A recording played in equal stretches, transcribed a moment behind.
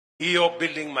hiyo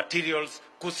building materials,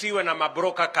 kusiwe na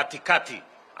mabroka katikati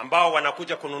ambao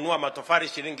wanakuja kununua matofali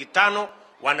shilingi 5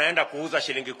 wanaenda kuuza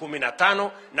shilingi 15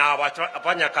 na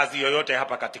hawafanya kazi yoyote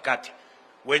hapa katikati.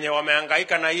 Wenye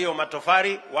wamehangaika na hiyo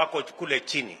matofali wako kule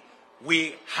chini.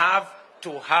 We have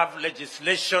to have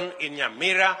legislation in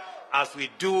Nyamira as we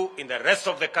do in the rest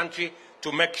of the country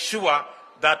to make sure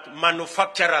that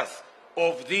manufacturers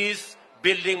of these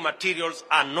building materials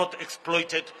are not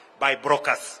exploited by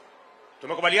brokers.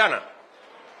 Tumekubaliana?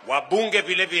 Wabunge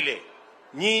vile vile,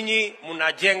 nyinyi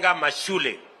mnajenga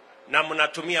mashule na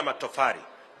mnatumia matofali.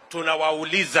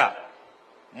 Tunawauliza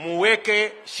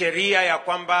muweke sheria ya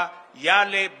kwamba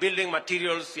yale building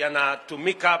materials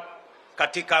yanatumika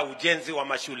katika ujenzi wa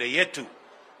mashule yetu,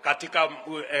 katika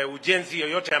ujenzi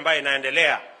yoyote ambayo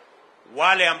inaendelea,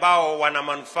 wale ambao wana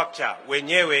manufacture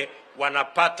wenyewe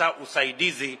wanapata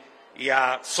usaidizi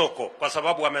ya soko, kwa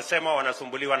sababu wamesema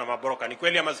wanasumbuliwa na mabroka. Ni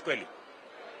kweli ama si kweli?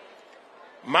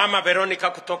 Mama Veronica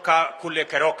kutoka kule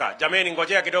Keroka. Jameni,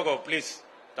 ngojea kidogo please.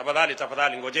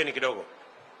 Tafadhali ngojeni kidogo.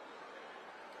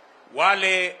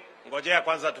 Wale ngojea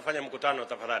kwanza tufanye mkutano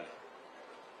tafadhali.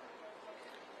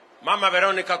 Mama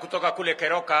Veronica kutoka kule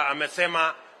Keroka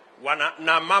amesema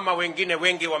na mama wengine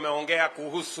wengi wameongea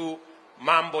kuhusu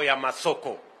mambo ya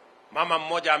masoko. Mama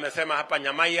mmoja amesema hapa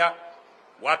Nyamaiya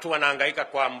watu wanahangaika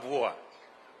kwa mvua,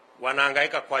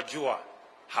 wanahangaika kwa jua,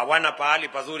 hawana pahali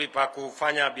pazuri pa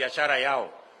kufanya biashara yao.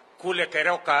 Kule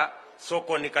Keroka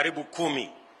soko ni karibu 10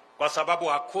 kwa sababu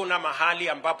hakuna mahali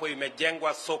ambapo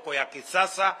imejengwa soko ya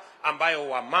kisasa ambayo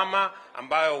wamama,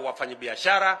 ambayo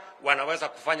wafanyabiashara wanaweza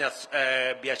kufanya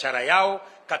biashara yao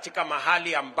katika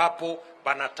mahali ambapo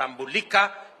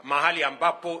banatambulika, mahali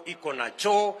ambapo iko na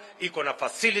choo, iko na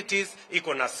facilities,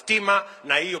 iko na stima,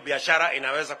 na hiyo biashara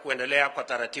inaweza kuendelea kwa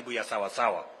taratibu ya sawa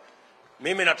sawa.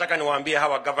 Mimi nataka niwaambie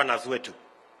hawa governors wetu,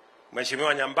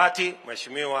 Mheshimiwa Nyambati,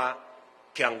 Mheshimiwa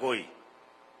Kiangoi,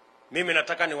 mimi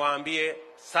nataka niwaambie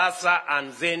sasa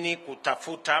anzeni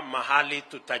kutafuta mahali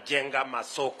tutajenga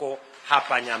masoko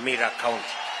hapa Nyamira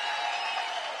County.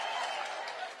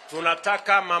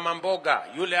 Tunataka mama mboga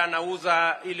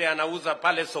yule anauza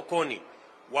pale sokoni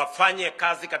wafanye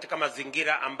kazi katika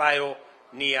mazingira ambayo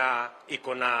ni ya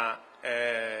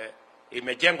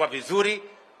imejengwa vizuri,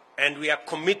 and we are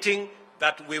committing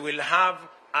that we will have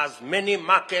as many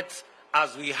markets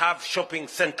as we have shopping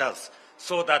centers,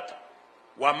 so that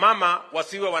wamama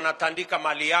wasiwe wanatandika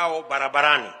mali yao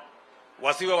barabarani,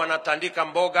 wasiwe wanatandika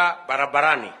mboga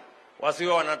barabarani,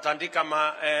 wasiwe wanatandika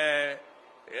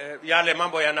yale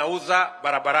mambo yanauza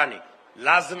barabarani.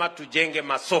 Lazima tujenge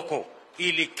masoko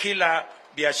ili kila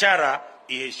biashara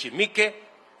iheshimike,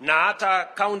 na hata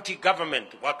county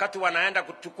government wakati wanaenda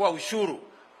kuchukua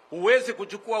ushuru, huwezi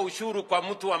kuchukua ushuru kwa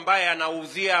mtu ambaye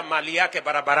anauzia mali yake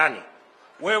barabarani.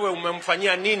 Wewe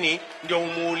umemfanyia nini ndio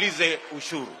umuulize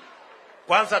ushuru?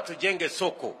 Kwanza tujenge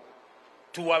soko,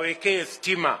 tuwawekee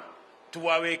stima,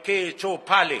 tuwawekee choo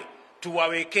pale,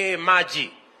 tuwawekee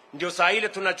maji. Ndio saa ile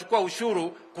tunachukua ushuru,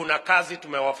 kuna kazi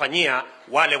tumewafanyia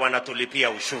wale wanatulipia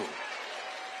ushuru.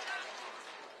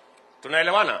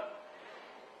 Tunaelewana?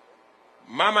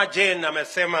 Mama Jane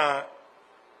amesema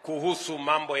kuhusu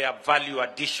mambo ya value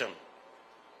addition.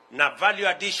 Na value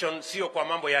addition sio kwa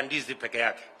mambo ya ndizi peke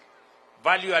yake.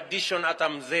 Value addition hata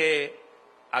mzee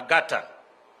Agata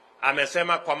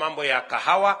amesema kwa mambo ya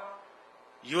kahawa.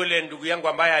 Yule ndugu yangu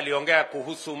ambaye aliongea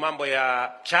kuhusu mambo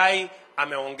ya chai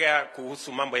ameongea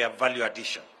kuhusu mambo ya value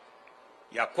addition.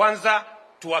 Ya kwanza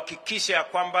tuhakikishe ya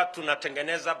kwamba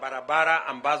tunatengeneza barabara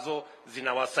ambazo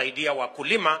zinawasaidia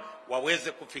wakulima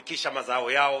waweze kufikisha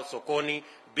mazao yao sokoni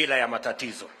bila ya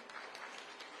matatizo.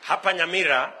 Hapa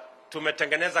Nyamira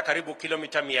tumetengeneza karibu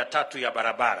kilomita 300 ya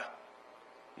barabara.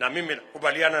 Na mimi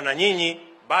kubaliana na nyinyi,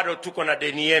 bado tuko na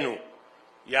deni yenu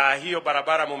ya hiyo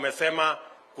barabara. Mumesema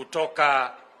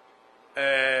kutoka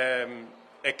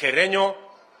Ekerenyo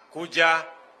kuja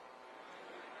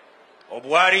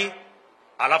Obwari,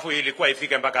 alafu ilikuwa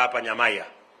ifike mpaka hapa Nyamaiya.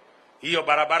 Hiyo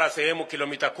barabara sehemu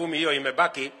kilomita 10 hiyo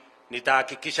imebaki,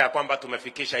 nitahakikisha kwamba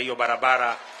tumefikisha hiyo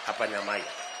barabara hapa Nyamaiya.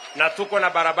 Na tuko na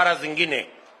barabara zingine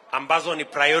ambazo ni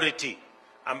priority,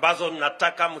 ambazo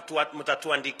nataka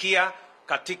mtatuandikia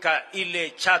katika ile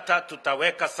chata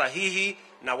tutaweka sahihi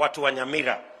na watu wa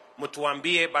Nyamira.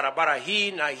 Mtuambie barabara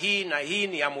hii na hii na hii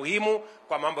ni ya muhimu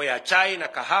kwa mambo ya chai na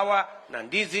kahawa na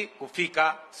ndizi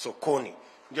kufika sokoni.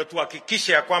 Ndio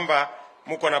tuhakikishe ya kwamba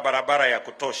mko na barabara ya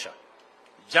kutosha.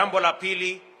 Jambo la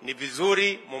pili, ni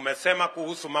vizuri mumesema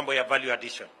kuhusu mambo ya value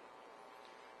addition.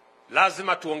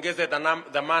 Lazima tuongeze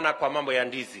dhamana kwa mambo ya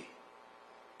ndizi.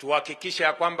 Tuhakikishe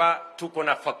ya kwamba tuko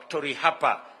na factory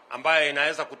hapa ambayo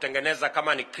inaweza kutengeneza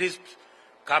kama ni crisp,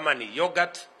 kama ni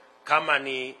yogurt, kama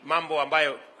ni mambo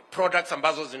ambayo products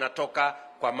ambazo zinatoka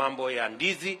kwa mambo ya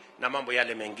ndizi na mambo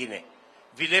yale mengine.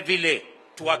 Vile vile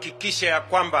tuhakikishe ya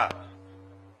kwamba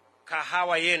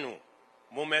kahawa yenu,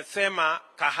 mumesema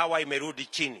kahawa imerudi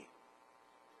chini,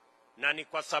 na ni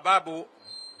kwa sababu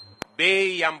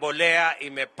bei ya mbolea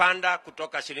imepanda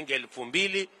kutoka shilingi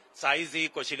 2,000 saa hizi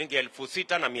iko shilingi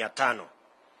 6,500.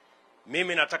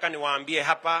 Mimi nataka niwaambie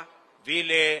hapa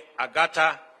vile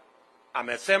Agata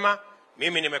amesema,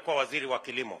 mimi nimekuwa waziri wa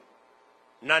kilimo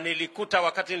na nilikuta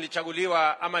wakati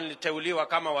niliteuliwa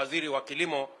kama waziri wa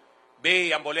kilimo, bei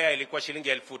ya mbolea ilikuwa shilingi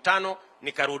 5,000,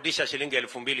 nikarudisha shilingi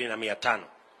 2,500.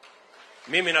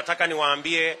 Mimi nataka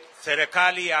niwaambie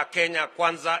serikali ya Kenya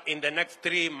Kwanza, in the next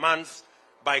 3 months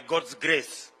by God's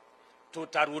grace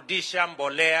tutarudisha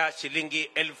mbolea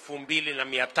shilingi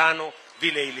 2,500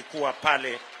 vile ilikuwa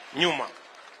pale nyuma,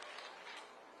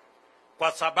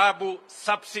 kwa sababu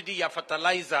subsidy ya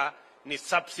fertilizer ni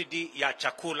subsidy ya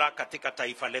chakula katika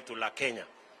taifa letu la Kenya.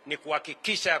 Ni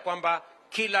kuhakikisha ya kwamba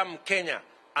kila Mkenya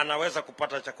anaweza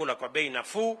kupata chakula kwa bei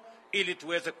nafuu, ili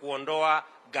tuweze kuondoa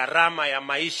gharama ya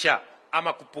maisha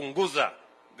ama kupunguza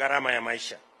gharama ya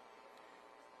maisha.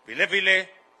 Vile vile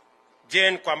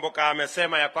Jane Kwamboka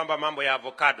amesema ya kwamba mambo ya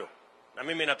avocado, na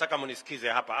mimi nataka munisikize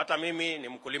hapa. Hata mimi ni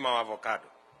mkulima wa avocado.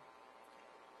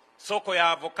 Soko ya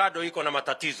avocado iko na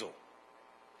matatizo.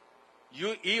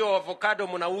 Hiyo avocado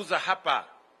munauza hapa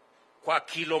kwa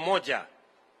kilo moja,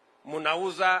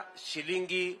 munauza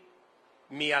shilingi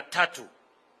 300.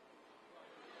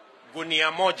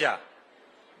 Gunia moja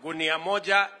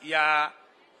ya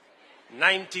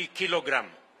 90 kilogram.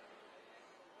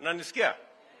 Unanisikia?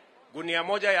 Gunia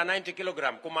moja ya 90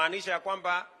 kilogram, kumaanisha ya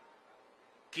kwamba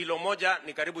kilo moja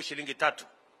ni karibu shilingi 3.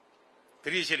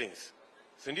 3 shillings.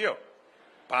 Si ndio?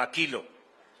 Per kilo.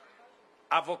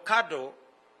 Avocado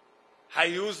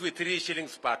haiuzwi 3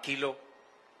 shillings per kilo.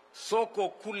 Soko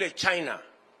kule China,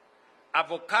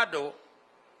 avocado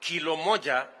kilo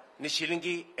moja ni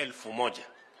shilingi 1,000.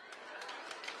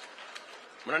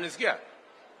 Mnanisikia?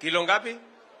 Kilo ngapi?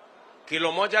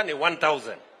 Kilo moja ni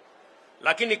 1,000.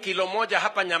 Lakini kilo moja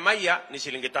hapa Nyamaiya ni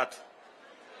shilingi 3.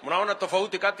 Mnaona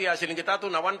tofauti kati ya shilingi 3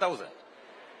 na 1,000?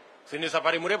 Si ni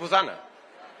safari mrefu sana?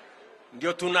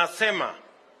 Ndio tunasema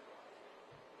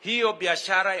hiyo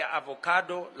biashara ya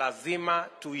avocado lazima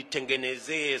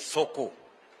tuitengenezee soko.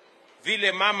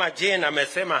 Vile Mama Jane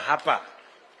amesema hapa,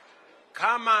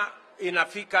 kama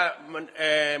inafika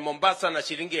Mombasa na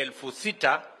shilingi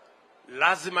 6,000,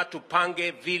 lazima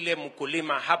tupange vile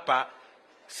mkulima hapa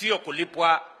sio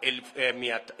kulipwa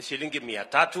shilingi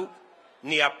 300,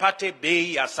 ni apate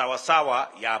bei ya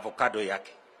sawasawa ya avocado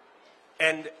yake.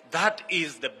 And that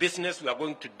is the business we are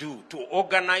going to do, to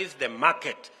organize the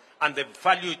market and the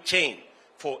value chain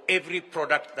for every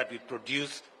product that we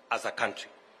produce as a country.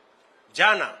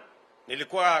 Jana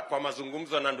nilikuwa kwa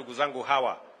mazungumzo na ndugu zangu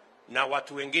hawa na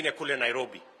watu wengine kule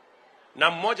Nairobi,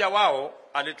 na mmoja wao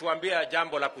alituambia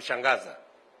jambo la kushangaza.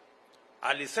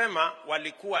 Alisema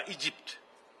walikuwa Egypt,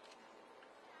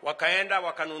 wakaenda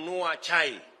wakanunua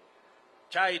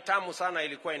chai tamu sana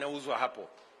ilikuwa inauzwa hapo.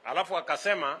 Alafu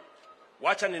akasema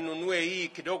wacha ninunue hii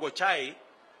kidogo chai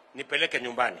nipeleke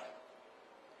nyumbani.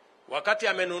 Wakati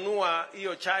amenunua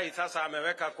hiyo chai, sasa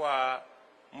ameweka kwa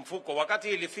mfuko. Wakati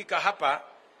ilifika hapa,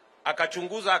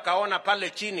 akachunguza akaona pale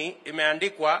chini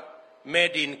imeandikwa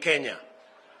made in Kenya.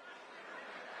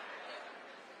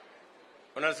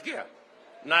 Unasikia?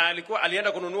 Na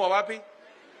alienda kununua wapi?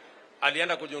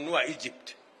 Alienda kununua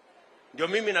Egypt. Ndio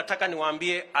mimi nataka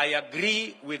niwaambie, I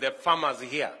agree with the farmers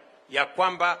here ya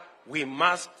kwamba we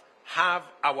must have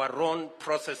our own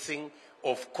processing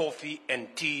of coffee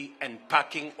and tea and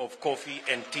packing of coffee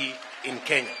and tea in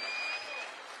Kenya,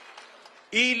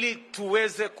 ili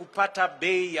tuweze kupata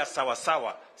bei ya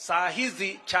sawasawa. Saa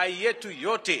hizi chai yetu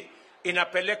yote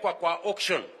inapelekwa kwa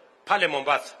auction pale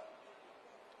Mombasa,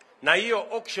 na hiyo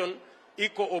auction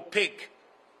iko opaque.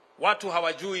 Watu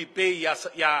hawajui bei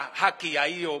ya haki ya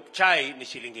hiyo chai ni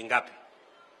shilingi ngapi.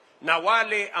 Na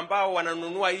wale ambao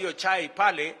wananunua hiyo chai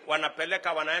pale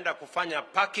wanapeleka, wanaenda kufanya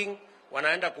packing,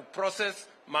 wanaenda kuprocess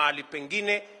mahali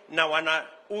pengine, na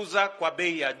wanauza kwa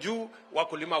bei ya juu.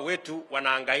 Wakulima wetu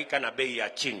wanahangaika na bei ya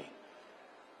chini.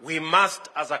 We must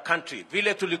as a country,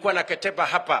 vile tulikuwa na Ketepa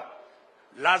hapa,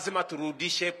 lazima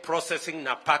turudishe processing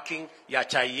na packing ya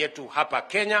chai yetu hapa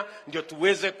Kenya, ndio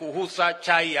tuweze kuhusa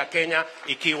chai ya Kenya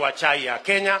ikiwa chai ya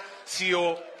Kenya,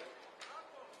 sio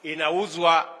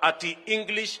inauzwa ati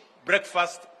English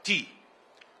breakfast tea.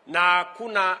 Na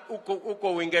hakuna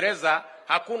huko Uingereza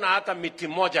hakuna hata miti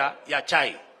moja ya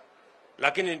chai,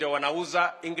 lakini ndio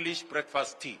wanauza English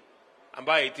breakfast tea,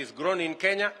 ambayo it is grown in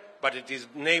Kenya but it is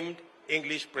named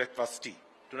English breakfast tea.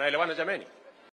 Tunaelewana jameni?